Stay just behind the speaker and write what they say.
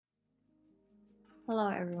Hello,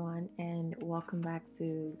 everyone, and welcome back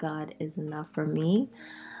to God is Enough for Me.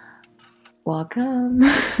 Welcome.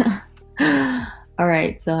 All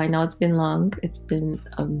right, so I know it's been long. It's been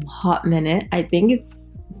a hot minute. I think it's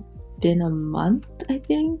been a month, I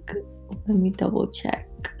think. Let me double check.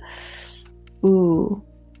 Ooh,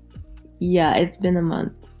 yeah, it's been a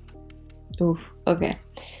month. Oof, okay.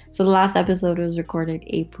 So the last episode was recorded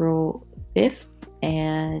April 5th,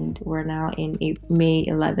 and we're now in May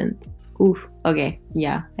 11th. Oof, okay.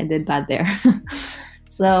 Yeah, I did bad there.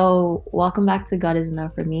 So, welcome back to God is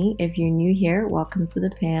Enough for Me. If you're new here, welcome to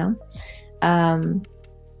the fam. Um,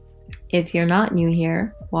 if you're not new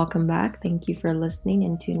here, welcome back. Thank you for listening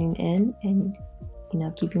and tuning in and,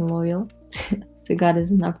 keeping loyal to God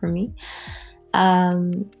is Enough for Me.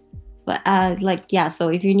 So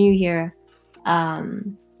if you're new here,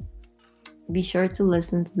 be sure to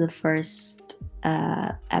listen to the first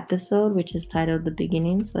episode, which is titled The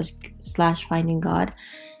Beginning slash Finding God.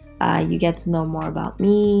 You get to know more about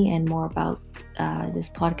me and more about this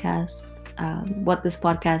podcast, what this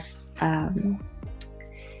podcast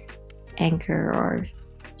anchor or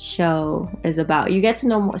show is about. You get to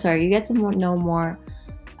know more. Sorry, you get to know more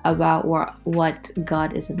about what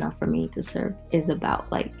God is Enough for Me to Serve is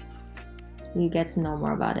about. Like, you get to know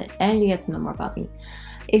more about it, and you get to know more about me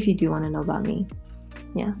if you do want to know about me.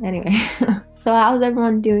 Yeah. Anyway, so how's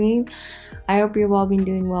everyone doing? I hope you've all been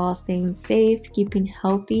doing well, staying safe, keeping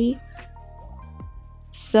healthy.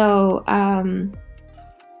 So,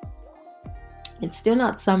 it's still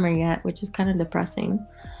not summer yet, which is kind of depressing.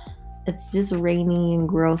 It's just rainy and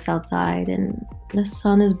gross outside, and the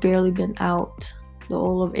sun has barely been out. The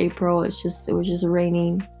whole of April, it was just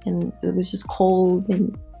raining, and it was just cold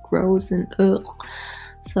and gross and ugh.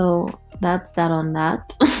 So that's that on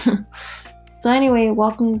that. So anyway,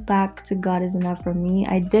 welcome back to God is Enough for Me.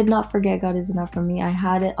 I did not forget God is Enough for Me. I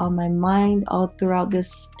had it on my mind all throughout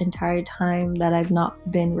this entire time that I've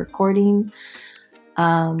not been recording.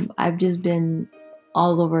 I've just been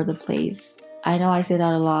all over the place. I know I say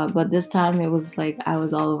that a lot, but this time it was like I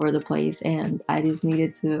was all over the place and I just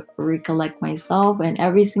needed to recollect myself. And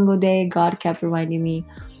every single day, God kept reminding me,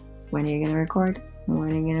 when are you going to record? When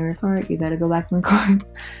are you going to record? You got to go back and record.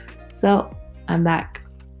 So I'm back.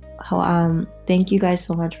 Thank you guys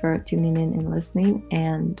so much for tuning in and listening,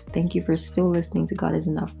 and thank you for still listening to God is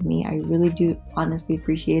Enough for Me. I really do honestly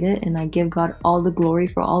appreciate it, and I give God all the glory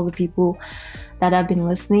for all the people that have been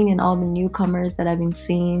listening and all the newcomers that I've been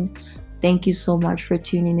seeing. Thank you so much for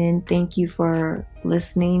tuning in. Thank you for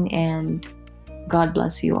listening, and God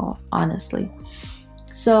bless you all, honestly.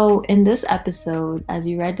 So in this episode, as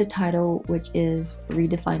you read the title, which is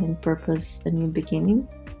Redefining Purpose, A New Beginning,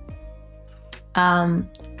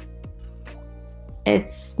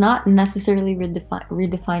 it's not necessarily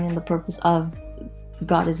redefining the purpose of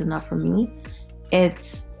God is Enough for Me.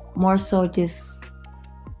 It's more so just,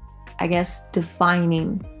 I guess,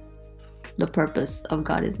 defining the purpose of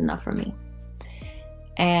God is Enough for Me.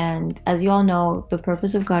 And as you all know, the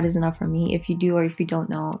purpose of God is Enough for Me, if you do or if you don't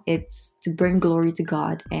know, it's to bring glory to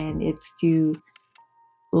God, and it's to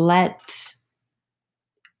let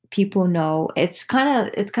people know. It's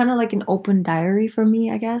kind of like an open diary for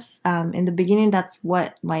me, I guess. In the beginning, that's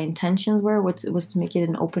what my intentions were, was to make it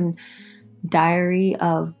an open diary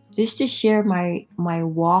of just to share my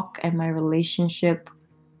walk and my relationship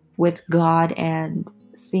with God, and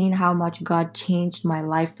seeing how much God changed my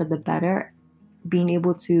life for the better, being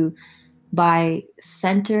able to, by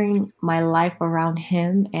centering my life around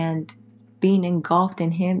Him and being engulfed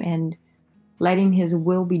in Him and letting His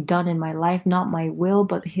will be done in my life, not my will,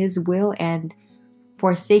 but His will, and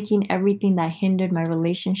forsaking everything that hindered my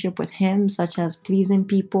relationship with Him, such as pleasing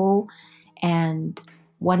people and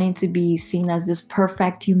wanting to be seen as this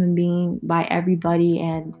perfect human being by everybody,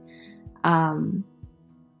 and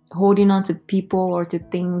holding on to people or to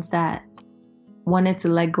things that wanted to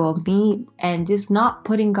let go of me, and just not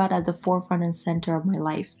putting God at the forefront and center of my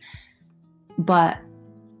life. But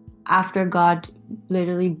after God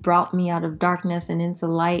literally brought me out of darkness and into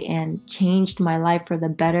light and changed my life for the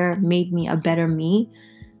better, made me a better me,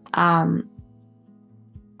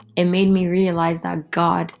 it made me realize that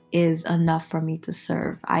God is enough for me to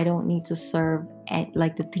serve. I don't need to serve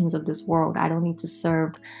like the things of this world. I don't need to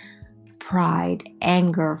serve pride,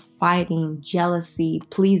 anger, fighting, jealousy,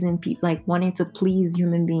 pleasing people, like wanting to please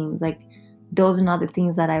human beings. Like, those are not the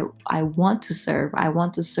things that I want to serve. I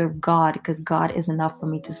want to serve God, because God is enough for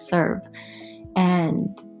me to serve. And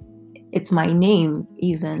it's my name,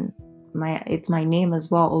 even. It's my name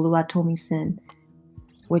as well, Oluwatomisin,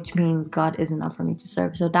 which means God is enough for me to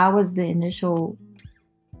serve. So that was the initial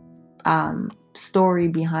story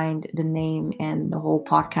behind the name and the whole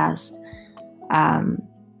podcast.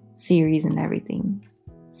 series and everything.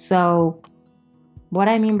 So what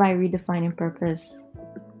I mean by redefining purpose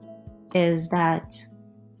is that,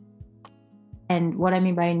 and what I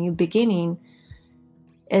mean by a new beginning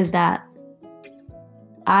is that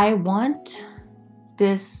I want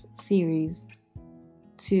this series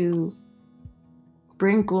to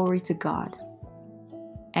bring glory to God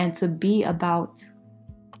and to be about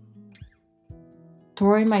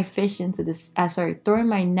throwing my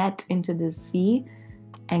net into the sea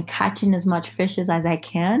and catching as much fishes as I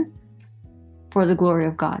can for the glory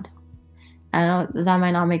of God. I know that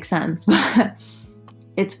might not make sense, but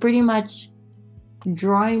it's pretty much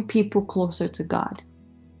drawing people closer to God.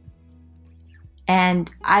 And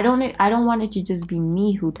I don't want it to just be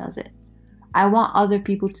me who does it. I want other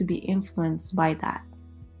people to be influenced by that.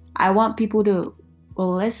 I want people to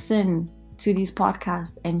listen to these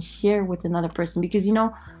podcasts and share with another person, because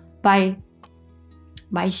by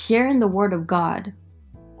sharing the word of God,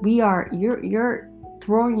 you're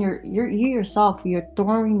throwing you're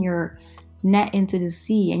throwing your net into the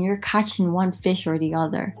sea and you're catching one fish or the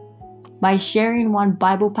other. By sharing one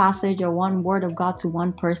Bible passage or one word of God to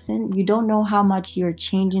one person, you don't know how much you're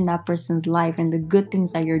changing that person's life and the good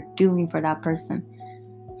things that you're doing for that person.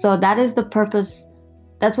 So that is the purpose.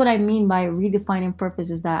 That's what I mean by redefining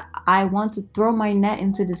purpose, is that I want to throw my net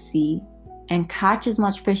into the sea and catch as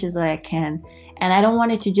much fish as I can. And I don't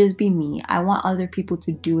want it to just be me. I want other people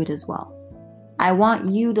to do it as well. I want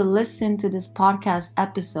you to listen to this podcast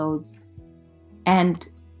episodes and,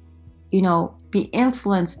 be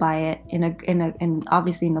influenced by it in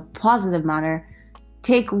obviously in a positive manner.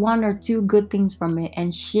 Take one or two good things from it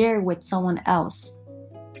and share with someone else.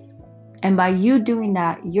 And by you doing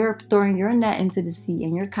that, you're throwing your net into the sea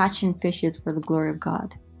and you're catching fishes for the glory of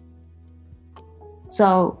God.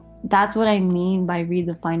 So that's what I mean by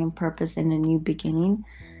redefining purpose and a new beginning,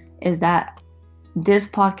 is that this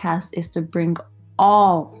podcast is to bring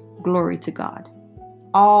all glory to God,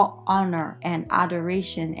 all honor and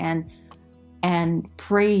adoration and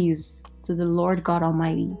praise to the Lord God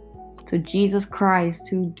Almighty, to Jesus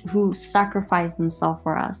Christ, who sacrificed himself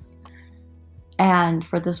for us and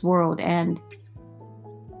for this world, and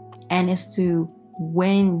is to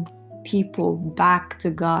win people back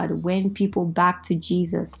to God, win people back to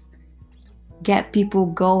Jesus, get people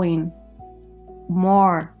going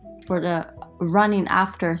more for get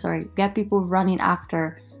people running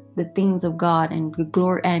after the things of God and the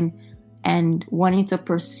glory, and wanting to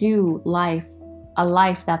pursue a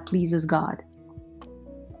life that pleases God.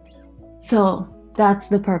 So that's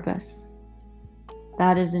the purpose.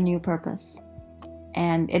 That is the new purpose.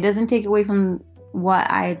 And it doesn't take away from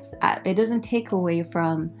it doesn't take away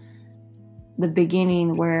from the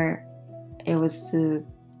beginning, where it was to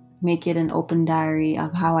make it an open diary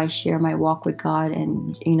of how I share my walk with God,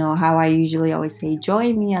 and how I usually always say,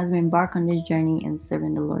 join me as we embark on this journey in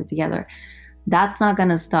serving the Lord together. That's not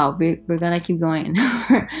gonna stop. We're gonna keep going.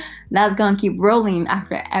 That's gonna keep rolling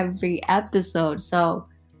after every episode. So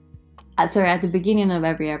at the beginning of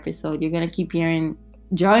every episode, you're gonna keep hearing,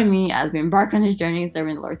 join me as we embark on this journey and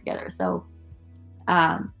serving the Lord together. So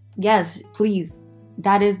yes, please,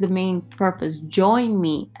 that is the main purpose. Join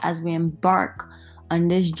me as we embark on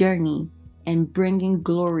this journey and bringing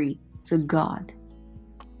glory to God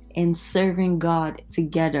and serving God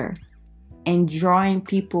together and drawing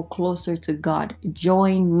people closer to God.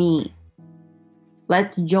 Join me.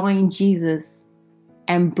 Let's join Jesus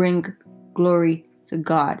and bring glory to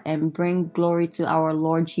God and bring glory to our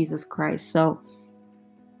Lord Jesus Christ. So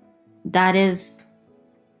that is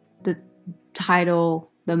the title,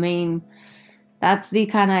 that's the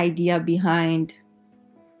kind of idea behind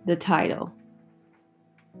the title.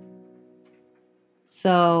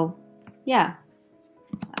 So yeah,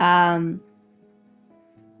 I'm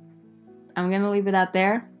going to leave it out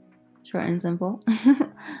there, short and simple.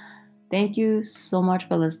 Thank you so much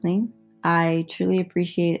for listening. I truly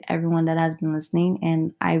appreciate everyone that has been listening,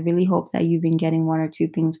 and I really hope that you've been getting one or two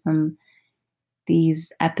things from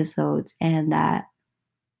these episodes, and that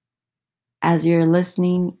as you're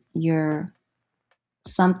listening,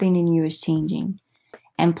 something in you is changing.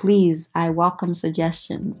 And please, I welcome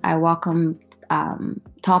suggestions. I welcome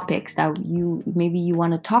topics that you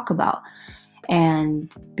want to talk about.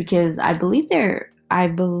 And because I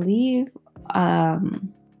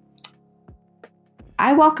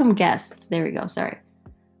welcome guests. There we go. Sorry.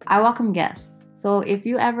 I welcome guests. So if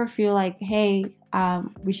you ever feel like, hey,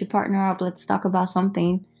 we should partner up, let's talk about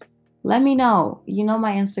something, let me know. You know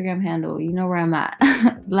my Instagram handle. You know where I'm at.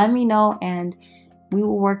 Let me know, and we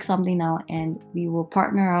will work something out, and we will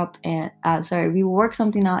partner up, and we will work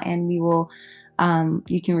something out, and we will,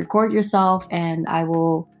 you can record yourself, and I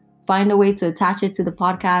will find a way to attach it to the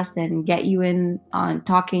podcast and get you in on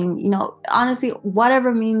talking, honestly,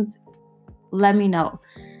 whatever means, let me know.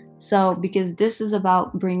 So, because this is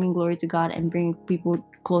about bringing glory to God and bringing people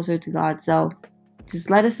closer to God. So just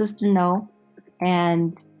let a sister know.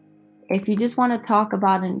 And if you just want to talk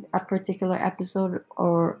about a particular episode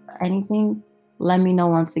or anything, let me know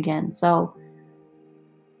once again. So,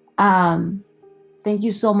 thank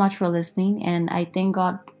you so much for listening. And I thank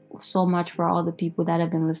God so much for all the people that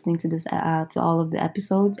have been listening to this, to all of the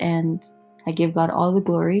episodes. And I give God all the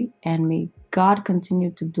glory, and may God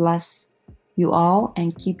continue to bless you all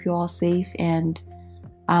and keep you all safe. And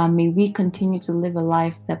may we continue to live a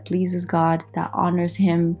life that pleases God, that honors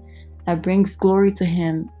Him, that brings glory to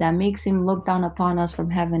Him, that makes Him look down upon us from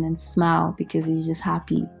heaven and smile because He's just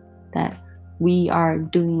happy that we are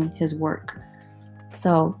doing His work.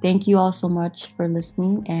 So thank you all so much for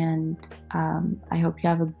listening, and I hope you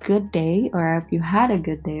have a good day, or I hope you had a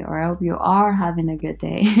good day, or I hope you are having a good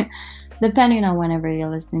day, depending on whenever you're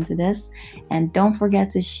listening to this. And don't forget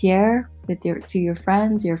to share to your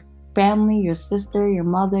friends, your family, your sister, your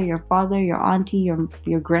mother, your father, your auntie,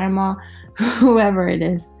 your grandma, whoever it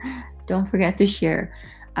is. Don't forget to share.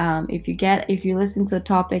 If you listen to a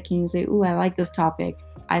topic and you say, "Ooh, I like this topic.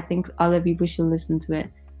 I think other people should listen to it."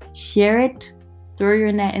 Share it. Throw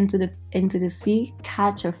your net into the sea,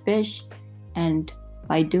 catch a fish, and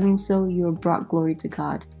by doing so, you have brought glory to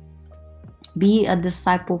God. Be a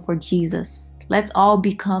disciple for Jesus. Let's all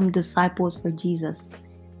become disciples for Jesus.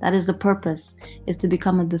 That is the purpose, is to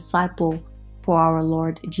become a disciple for our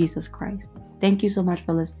Lord Jesus Christ. Thank you so much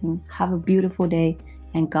for listening. Have a beautiful day,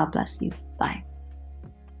 and God bless you. Bye.